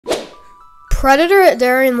Predator at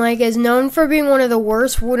Darien Lake is known for being one of the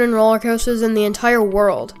worst wooden roller coasters in the entire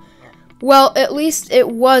world. Well, at least it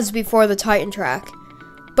was before the Titan track.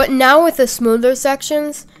 But now with the smoother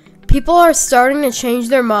sections, people are starting to change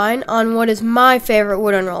their mind on what is my favorite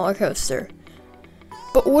wooden roller coaster.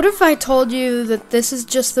 But what if I told you that this is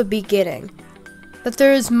just the beginning? That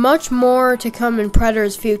there is much more to come in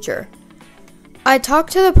Predator's future? I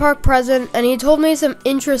talked to the park president and he told me some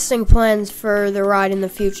interesting plans for the ride in the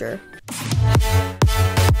future.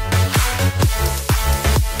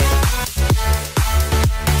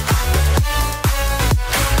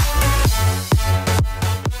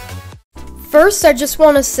 First, I just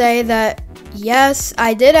want to say that, yes,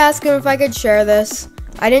 I did ask him if I could share this.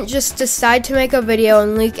 I didn't just decide to make a video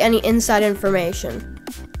and leak any inside information.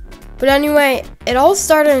 But anyway, it all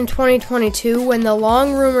started in 2022 when the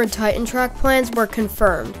long-rumored Titan track plans were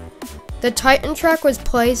confirmed. The Titan track was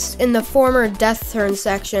placed in the former Death Turn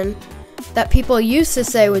section that people used to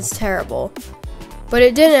say was terrible. But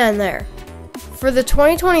it didn't end there. For the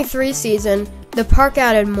 2023 season, the park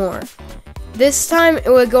added more. This time, it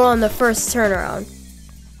would go on the first turnaround.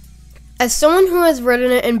 As someone who has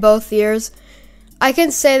ridden it in both years, I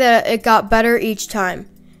can say that it got better each time.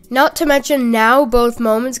 Not to mention now both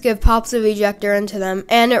moments give pops of ejector into them,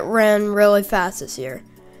 and it ran really fast this year.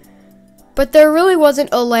 But there really wasn't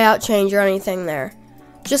a layout change or anything there.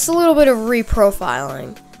 Just a little bit of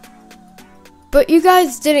reprofiling. But you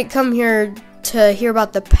guys didn't come here to hear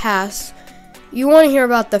about the past. You want to hear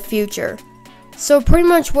about the future. So pretty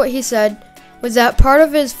much what he said was that part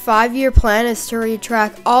of his 5-year plan is to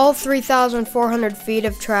retrack all 3,400 feet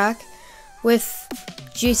of track with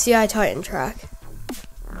GCI Titan track.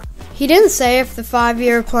 He didn't say if the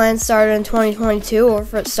 5-year plan started in 2022 or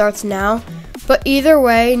if it starts now, but either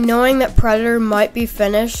way, knowing that Predator might be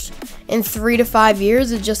finished in 3 to 5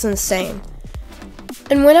 years is just insane.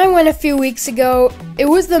 And when I went a few weeks ago, it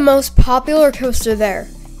was the most popular coaster there.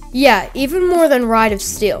 Yeah, even more than Ride of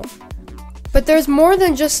Steel. But there's more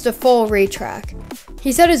than just a full retrack.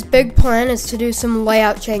 He said his big plan is to do some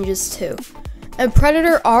layout changes too. And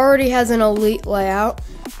Predator already has an elite layout,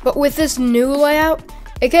 but with this new layout,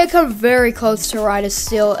 it can come very close to Ride of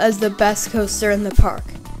Steel as the best coaster in the park.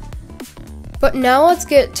 But now let's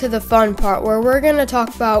get to the fun part where we're going to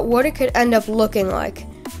talk about what it could end up looking like.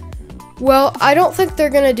 Well, I don't think they're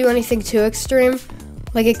going to do anything too extreme,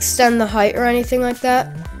 like extend the height or anything like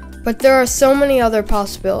that, but there are so many other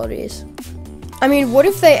possibilities. I mean, what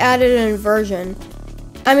if they added an inversion?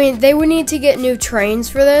 I mean, they would need to get new trains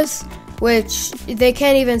for this, which they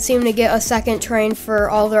can't even seem to get a second train for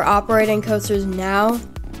all their operating coasters now.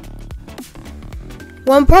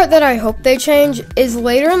 One part that I hope they change is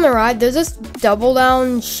later in the ride, there's this double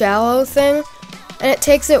down shallow thing, and it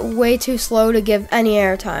takes it way too slow to give any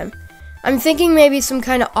airtime. I'm thinking maybe some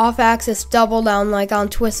kind of off-axis double down like on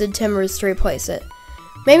Twisted Timbers to replace it.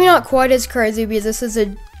 Maybe not quite as crazy because this is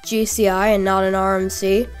a GCI and not an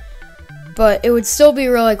RMC, but it would still be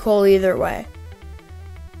really cool either way.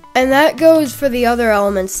 And that goes for the other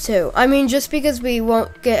elements too. I mean, just because we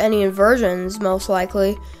won't get any inversions, most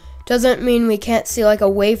likely, doesn't mean we can't see like a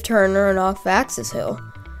wave turn or an off-axis hill.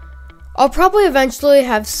 I'll probably eventually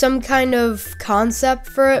have some kind of concept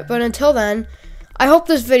for it, but until then, I hope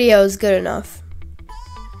this video is good enough.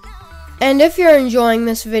 And if you're enjoying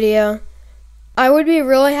this video, I would be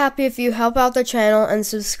really happy if you help out the channel and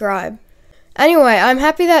subscribe. Anyway, I'm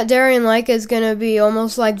happy that Darien Lake is going to be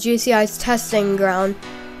almost like GCI's testing ground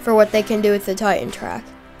for what they can do with the Titan track.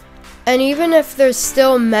 And even if there's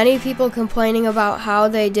still many people complaining about how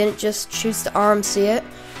they didn't just choose to RMC it,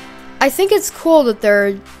 I think it's cool that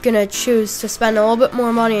they're going to choose to spend a little bit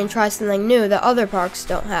more money and try something new that other parks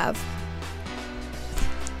don't have.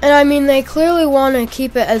 And I mean, they clearly want to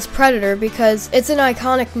keep it as Predator because it's an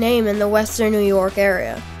iconic name in the Western New York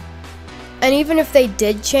area. And even if they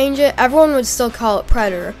did change it, everyone would still call it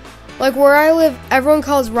Predator. Like where I live, everyone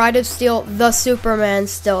calls Ride of Steel the Superman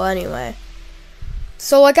still anyway.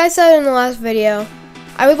 So like I said in the last video,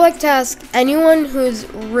 I would like to ask anyone who's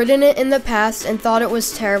ridden it in the past and thought it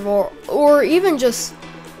was terrible, or even just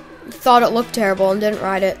thought it looked terrible and didn't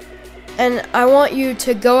ride it. And I want you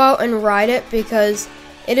to go out and ride it because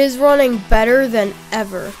it is running better than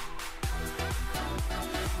ever.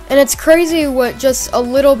 And it's crazy what just a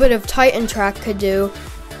little bit of Titan track could do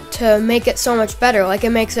to make it so much better. Like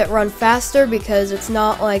it makes it run faster because it's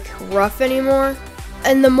not like rough anymore.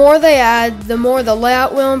 And the more they add, the more the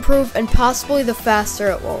layout will improve and possibly the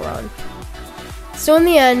faster it will run. So in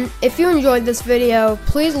the end, if you enjoyed this video,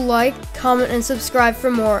 please like, comment, and subscribe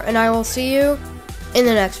for more, and I will see you in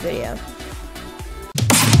the next video.